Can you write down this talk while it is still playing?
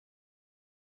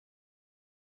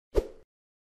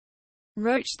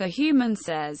Roach the Human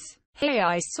says, "Hey,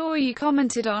 I saw you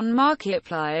commented on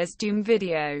Markiplier's Doom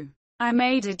video. I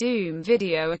made a Doom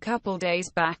video a couple days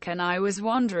back and I was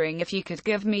wondering if you could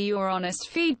give me your honest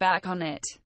feedback on it.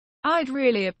 I'd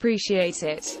really appreciate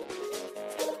it."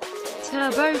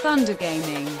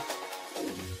 TurboThunderGaming.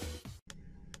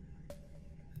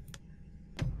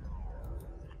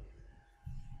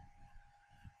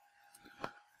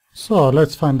 So,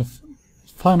 let's find the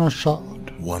final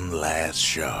shard. One last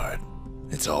shard.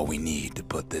 It's all we need to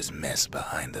put this mess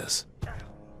behind us.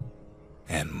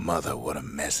 And mother, what a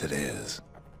mess it is.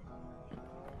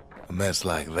 A mess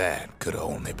like that could have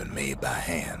only been made by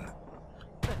hand.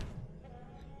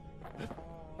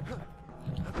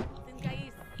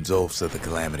 Zolf said the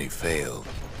Calamity failed,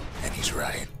 and he's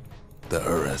right. The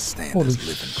Ura stand as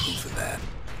living proof of that.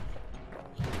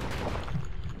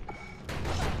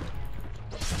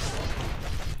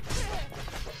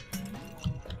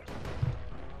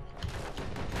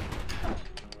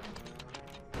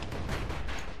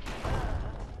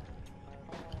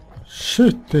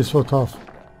 Shit, this is so tough.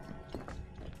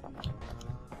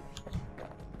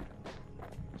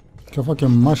 Got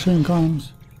fucking machine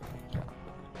guns.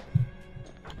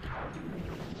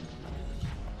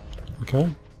 Okay.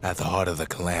 At the heart of the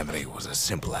Calamity was a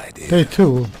simple idea. Day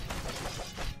 2.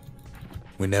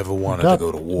 We never wanted to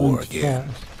go to war again.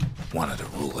 Wanted to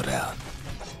rule it out.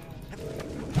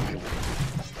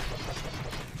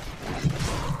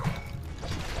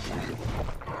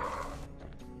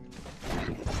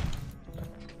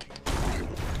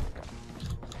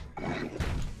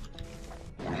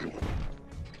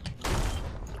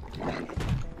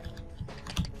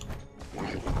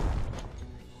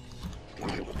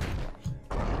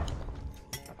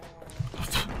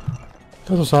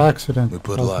 That was an accident. We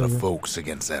put a lot of folks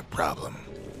against that problem.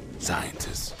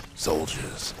 Scientists,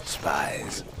 soldiers,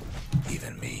 spies,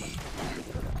 even me.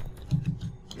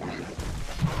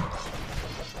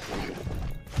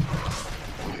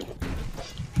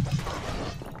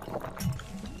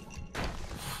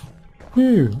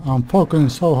 Phew, I'm focusing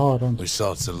so hard on. We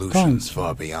sought solutions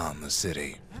far beyond the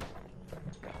city.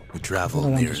 We traveled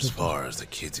near as far as the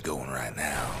kid's going right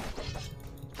now.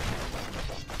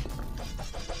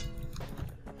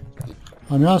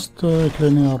 I'm just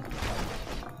cleaning up.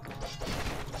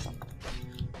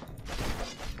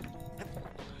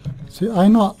 See, I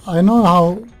know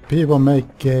how people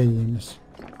make games.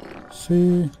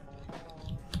 See,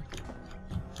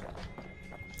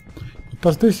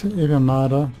 does this even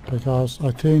matter? Because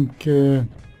I think the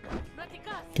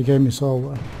game is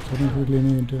over, so I don't really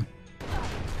need to.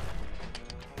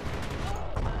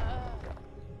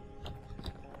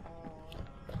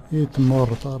 Eat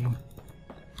mortal.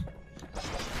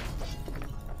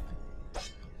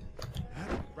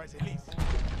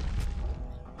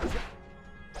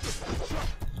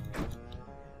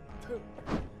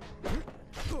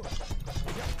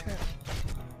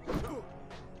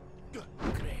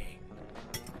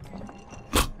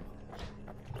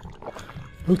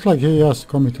 Looks like he has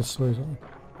committed suicide.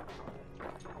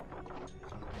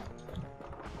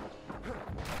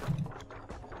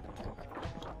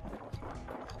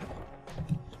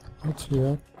 What's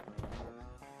here?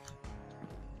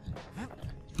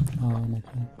 Oh,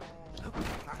 nothing.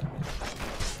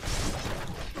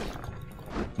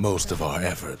 Most of our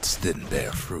efforts didn't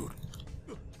bear fruit.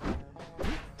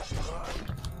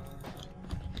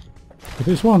 It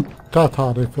isn't that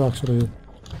hard if you actually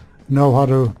know how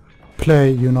to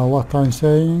play, you know what I'm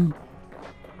saying?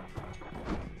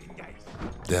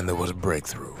 Then there was a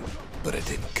breakthrough, but it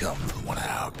didn't come from one of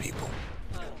our people.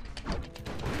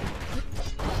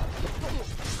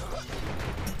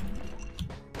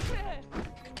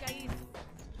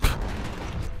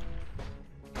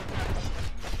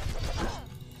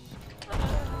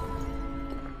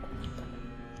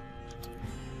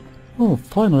 Oh,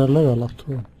 finally level up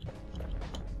too.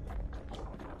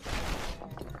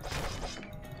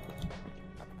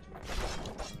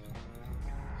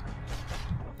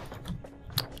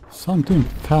 Something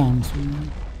fancy.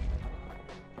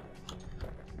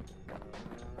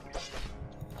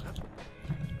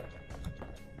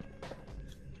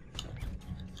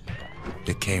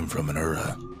 It came from an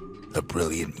Ura, a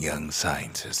brilliant young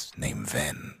scientist named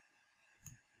Ven.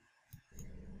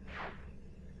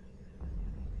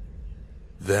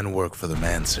 Ven worked for the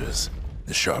Mancers,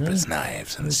 the sharpest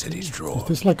knives in the city's drawer. Is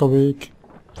this like a week?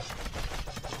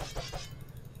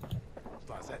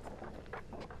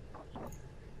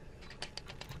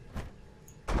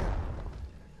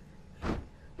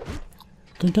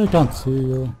 I think I can't see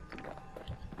you.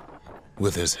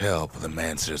 With his help, the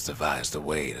Mancers devised a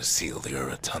way to seal the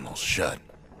Ura tunnels shut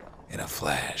in a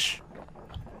flash.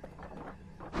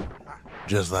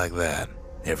 Just like that,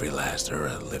 every last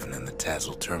Ura living in the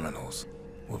Tassel terminals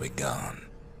will be gone.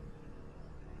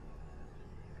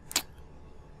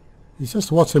 He's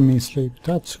just watching me sleep.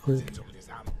 That's creepy.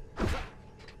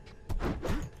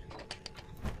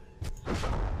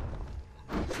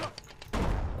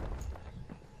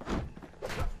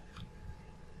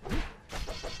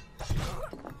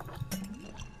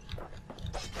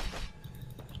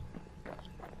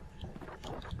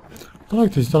 I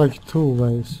like this, like two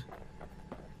ways.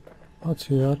 What's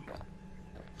here?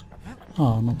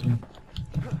 Ah, nothing.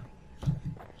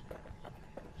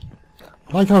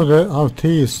 I like how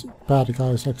these bad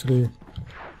guys actually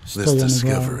stay This on the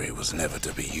discovery ground. was never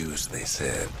to be used, they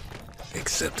said,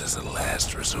 except as a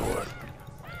last resort.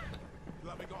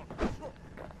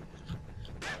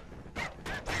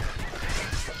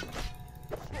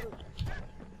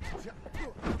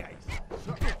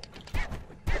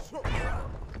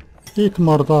 Eat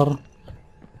mortar.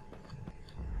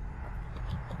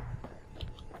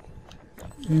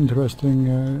 Interesting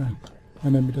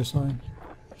enemy design.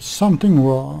 Something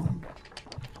wrong.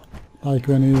 Like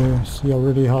when you see a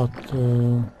really hot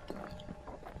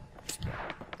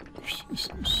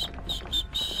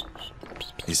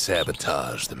He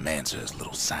sabotaged the Mancer's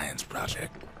little science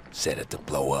project, set it to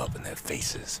blow up in their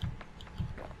faces.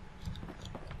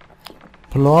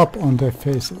 blow up on their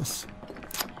faces.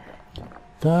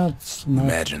 That's not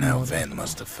Imagine how good. Van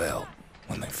must have felt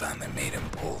when they finally made him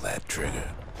pull that trigger.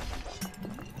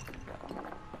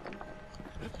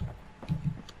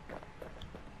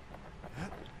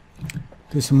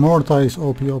 This mortar is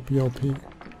OP, OP, OP.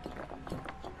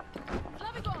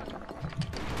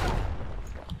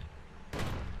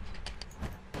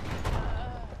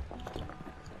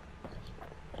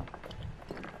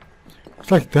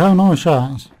 It's like they have no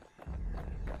chance.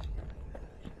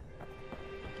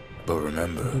 But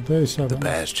remember, Day the 7.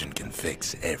 Bastion can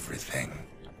fix everything.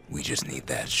 We just need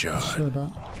that shard. Shut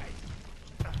up.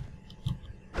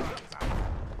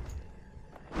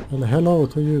 Well, hello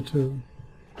to you too.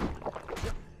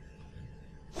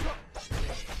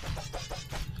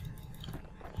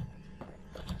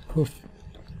 Poof.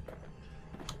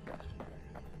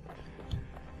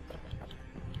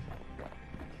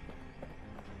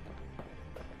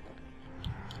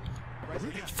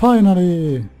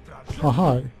 Finally! Oh,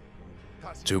 hi.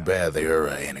 Too bad the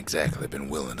Ura ain't exactly been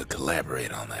willing to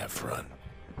collaborate on that front.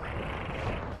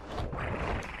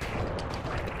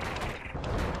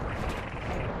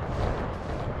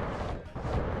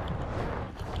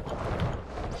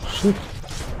 Shit.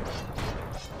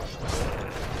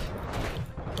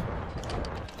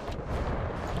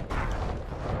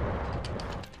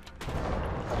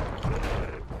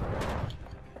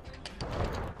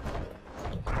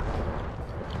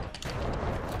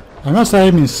 I must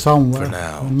aim in somewhere. For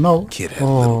now, No. Kid had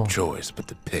Oh. little choice but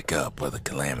to pick up where the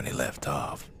Calamity left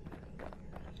off.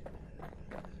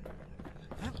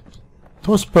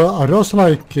 Are those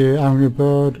like Angry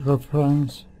Bird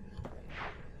reference?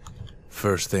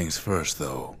 First things first,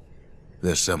 though.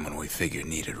 There's someone we figured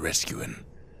needed rescuing.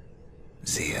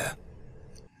 Zia.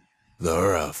 The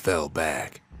Ura fell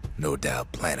back, no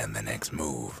doubt planning the next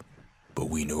move. But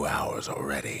we knew ours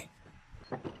already.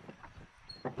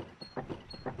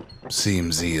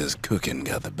 Seems Zia's cooking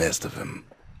got the best of him.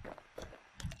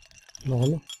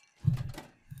 Lol.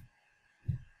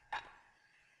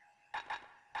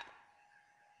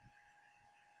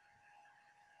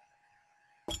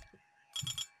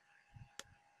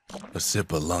 A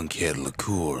sip of lunkhead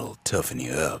liqueur will toughen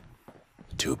you up.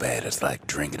 Too bad it's like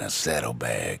drinking a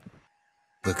saddlebag.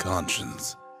 The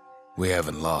conscience. We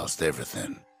haven't lost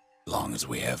everything, long as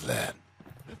we have that.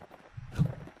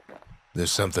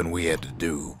 There's something we had to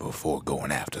do before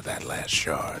going after that last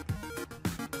shard.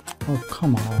 Oh,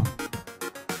 come on.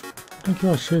 Tänk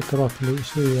jag skiter vart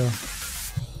Lucia.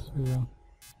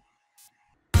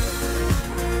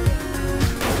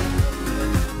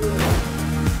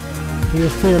 Do you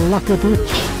feel lucky,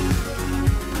 bitch?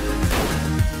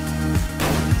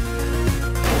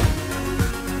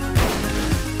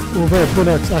 UV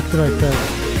bullets activated.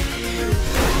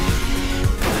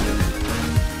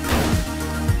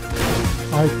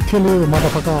 I kill you,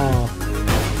 motherfucker.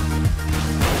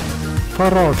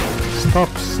 Farrod, stop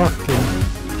sucking,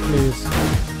 please.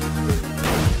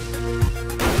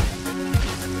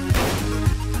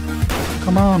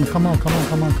 Come on, come on, come on,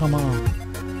 come on, come on.